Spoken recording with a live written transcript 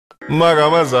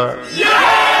मगमसा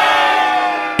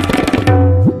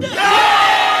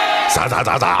सा सा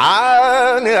सा सा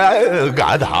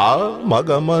गाधा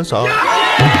मगमसा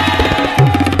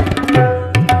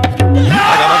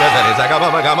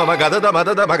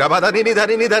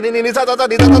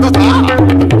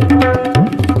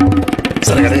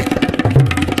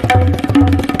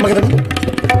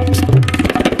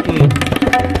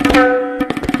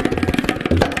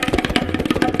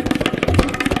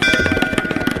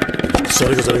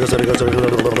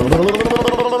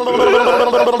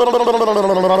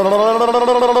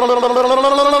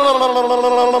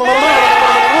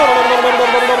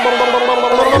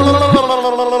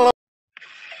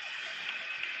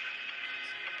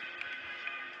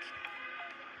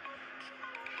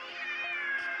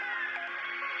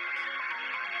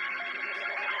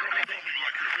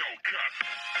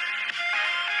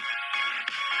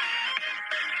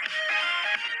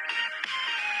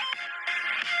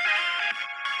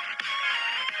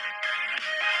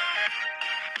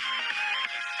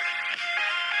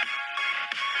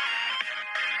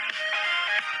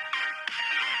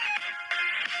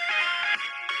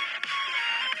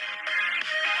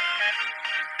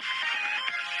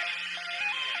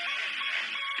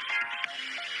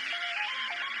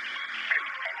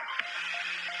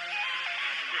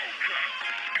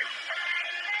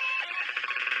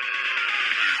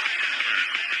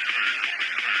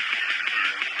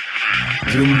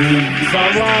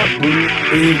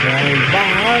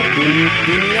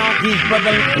दुनिया की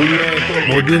बदल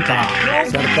मोदी का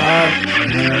सरकार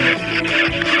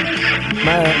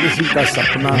मैं इसी का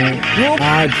सपना हूँ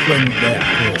आज बन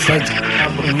गया सच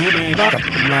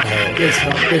सपना है ये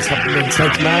सबके सपने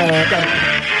सच में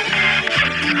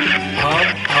अब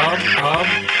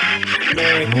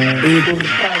मैं हूँ एक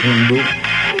हिंदू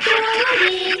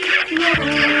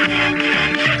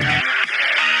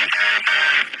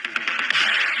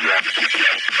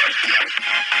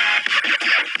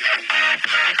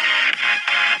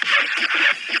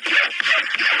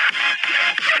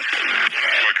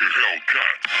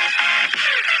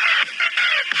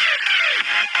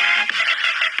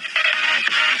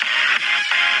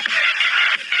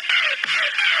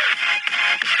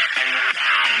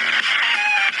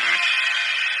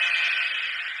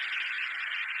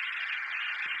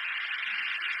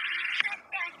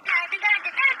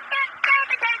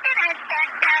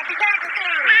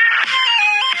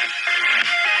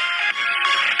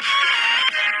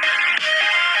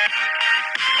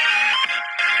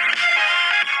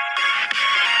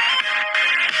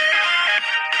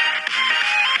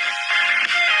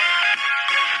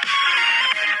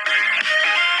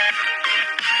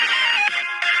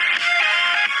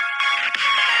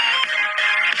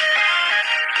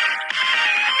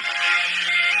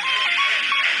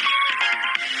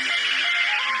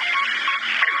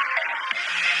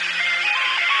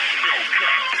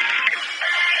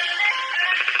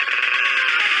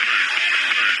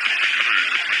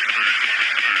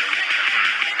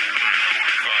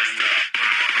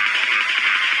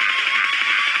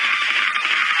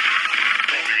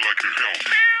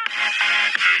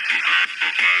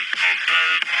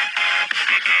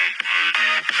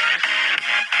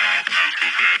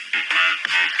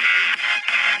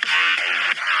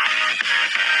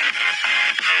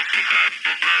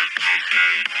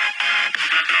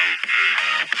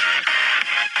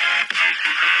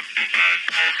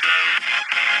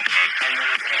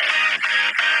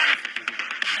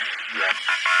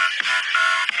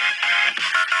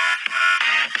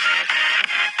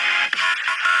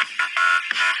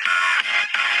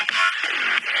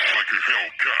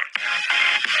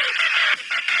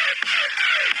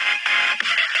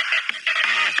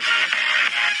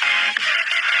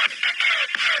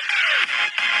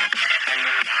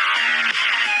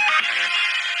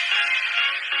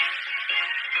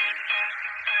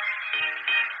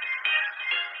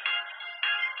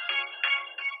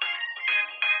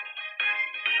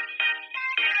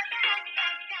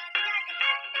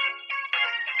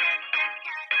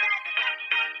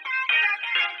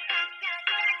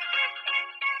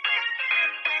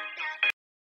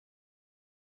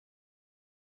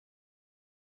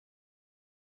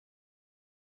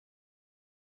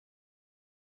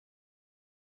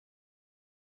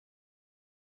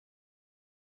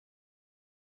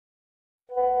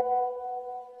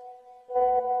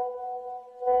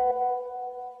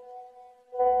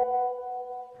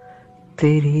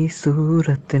तेरी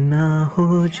सूरत ना हो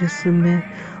जिसमें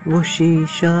वो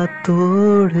शीशा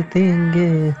तोड़ देंगे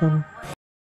हम।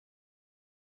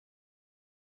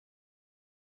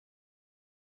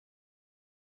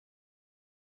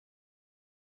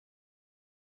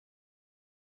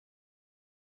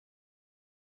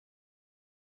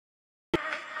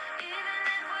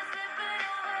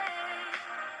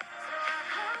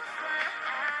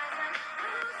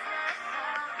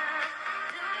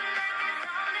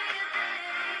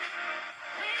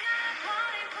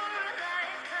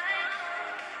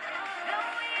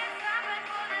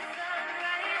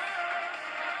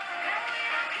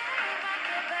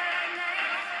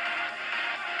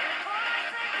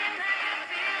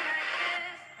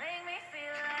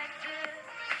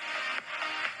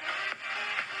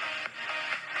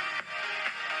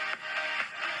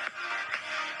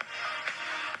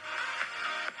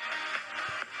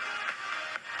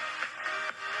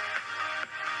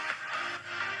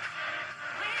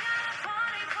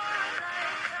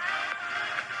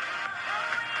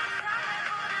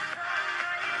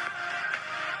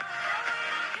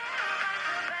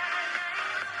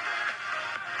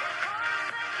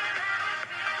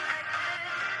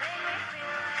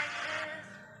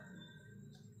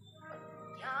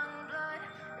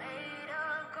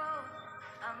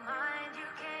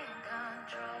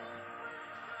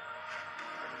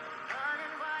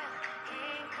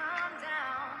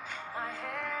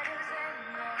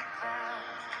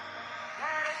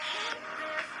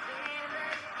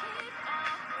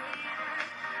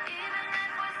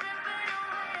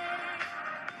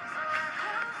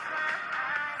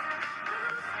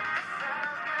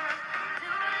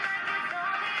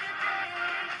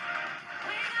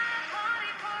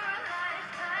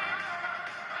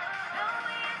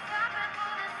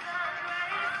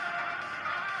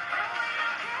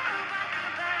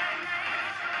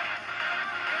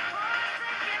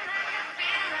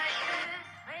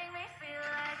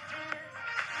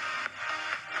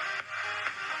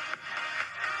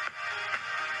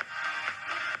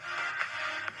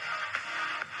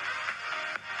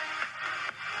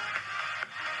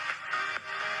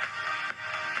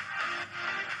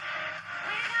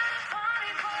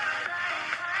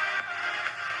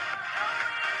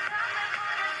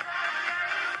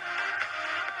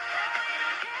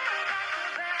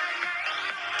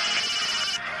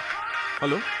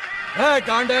 हेलो, है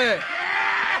गांडे,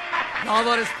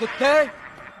 लावर इस कुत्ते।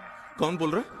 कौन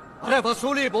बोल रहा है? अरे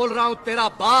वसूली बोल रहा हूँ, तेरा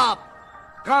बाप।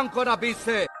 काम को ना बीच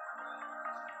से।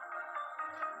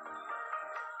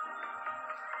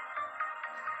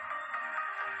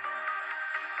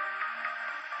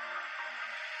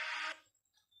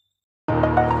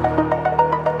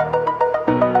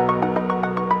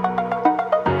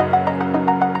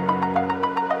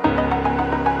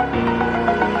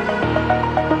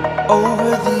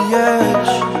 Over the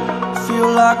edge, feel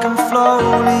like I'm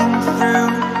floating through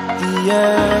the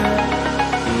air.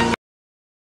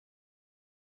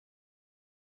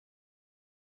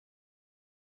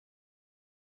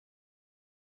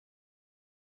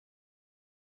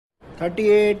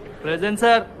 Present,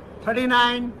 sir.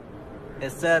 39,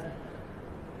 Yes, sir.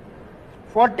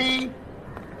 40.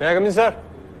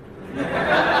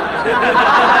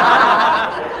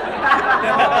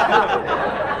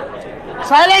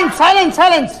 Silence silence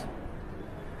silence.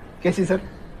 कैसी सर,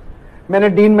 मैंने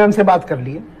डीन मैम से बात कर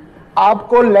ली है,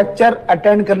 आपको लेक्चर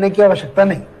अटेंड करने की आवश्यकता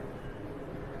नहीं।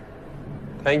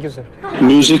 Thank you sir.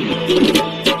 म्यूजिक